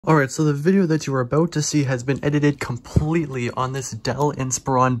Alright, so the video that you are about to see has been edited completely on this Dell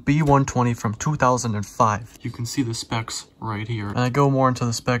Inspiron B120 from 2005. You can see the specs right here. And I go more into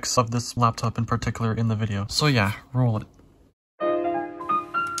the specs of this laptop in particular in the video. So yeah, roll it.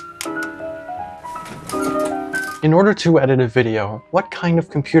 In order to edit a video, what kind of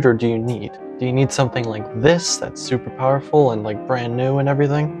computer do you need? Do you need something like this that's super powerful and like brand new and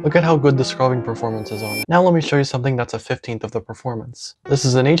everything? Look at how good the scrubbing performance is on it. Now let me show you something that's a 15th of the performance. This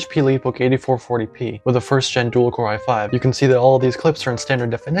is an HP LeapBook 8440p with a first gen dual core i5. You can see that all of these clips are in standard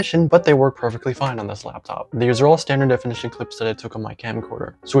definition, but they work perfectly fine on this laptop. These are all standard definition clips that I took on my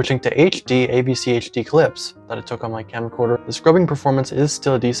camcorder. Switching to HD AVC HD clips that I took on my camcorder, the scrubbing performance is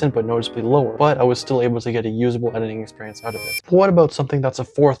still decent but noticeably lower, but I was still able to get a usable editing experience out of it. But what about something that's a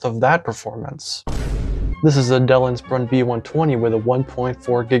fourth of that performance? This is a Dell Inspiron B120 with a 1.4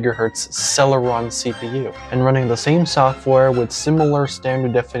 GHz Celeron CPU. And running the same software with similar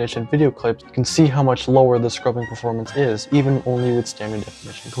standard definition video clips, you can see how much lower the scrubbing performance is, even only with standard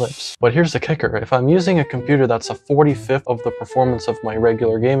definition clips. But here's the kicker, if I'm using a computer that's a 45th of the performance of my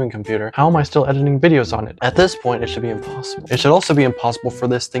regular gaming computer, how am I still editing videos on it? At this point, it should be impossible. It should also be impossible for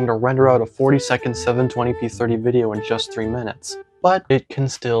this thing to render out a 40-second 720p 30 video in just 3 minutes. But it can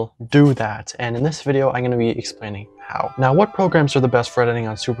still do that, and in this video I'm going to be explaining how. Now, what programs are the best for editing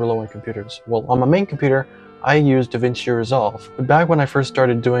on super low-end computers? Well, on my main computer I use DaVinci Resolve, but back when I first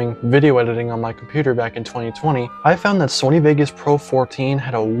started doing video editing on my computer back in 2020, I found that Sony Vegas Pro 14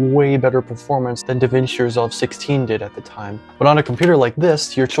 had a way better performance than DaVinci Resolve 16 did at the time. But on a computer like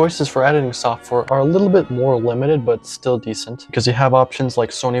this, your choices for editing software are a little bit more limited, but still decent, because you have options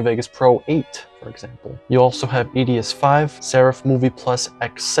like Sony Vegas Pro 8, for example. You also have EDS5, Serif Movie Plus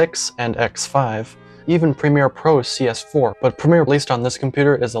X6 and X5, even Premiere Pro CS4, but Premiere released on this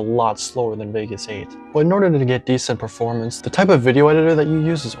computer is a lot slower than Vegas 8. But in order to get decent performance, the type of video editor that you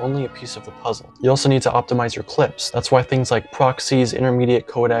use is only a piece of the puzzle. You also need to optimize your clips. That's why things like proxies, intermediate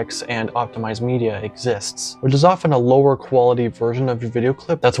codecs, and optimized media exists, which is often a lower quality version of your video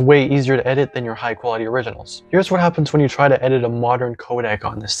clip that's way easier to edit than your high quality originals. Here's what happens when you try to edit a modern codec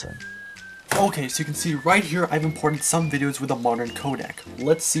on this thing. Okay, so you can see right here I've imported some videos with a modern codec.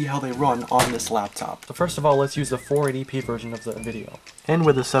 Let's see how they run on this laptop. So first of all, let's use the 480p version of the video. And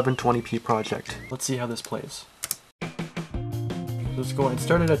with a 720p project. Let's see how this plays. Let's go and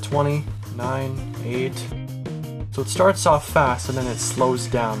start it at 20, 9, 8. So it starts off fast and then it slows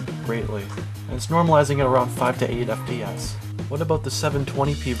down greatly. And it's normalizing at around 5 to 8 FPS. What about the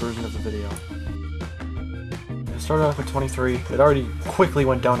 720p version of the video? Started off at 23, it already quickly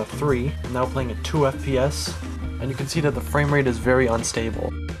went down to 3, now playing at 2 FPS, and you can see that the frame rate is very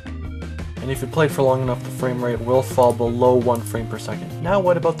unstable. And if you play it for long enough, the frame rate will fall below 1 frame per second. Now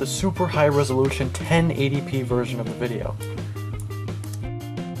what about the super high resolution 1080p version of the video?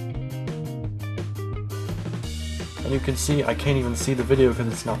 And you can see I can't even see the video because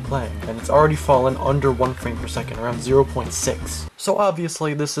it's not playing, and it's already fallen under 1 frame per second, around 0.6. So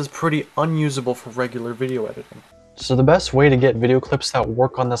obviously this is pretty unusable for regular video editing. So the best way to get video clips that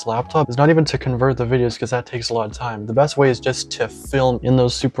work on this laptop is not even to convert the videos, because that takes a lot of time. The best way is just to film in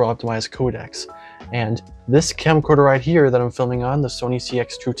those super optimized codecs. And this camcorder right here that I'm filming on, the Sony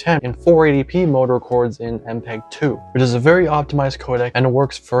CX210, in 480p mode records in MPEG-2, which is a very optimized codec, and it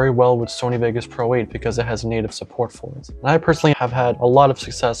works very well with Sony Vegas Pro 8 because it has native support for it. And I personally have had a lot of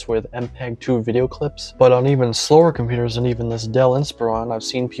success with MPEG-2 video clips, but on even slower computers than even this Dell Inspiron, I've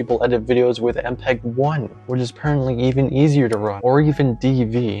seen people edit videos with MPEG-1, which is apparently even easier to run, or even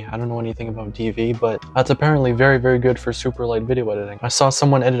DV. I don't know anything about DV, but that's apparently very, very good for super light video editing. I saw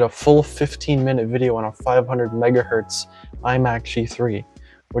someone edit a full 15-minute video on a 500 megahertz iMac G3,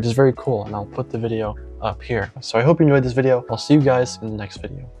 which is very cool, and I'll put the video up here. So I hope you enjoyed this video. I'll see you guys in the next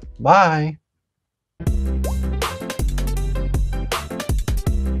video. Bye!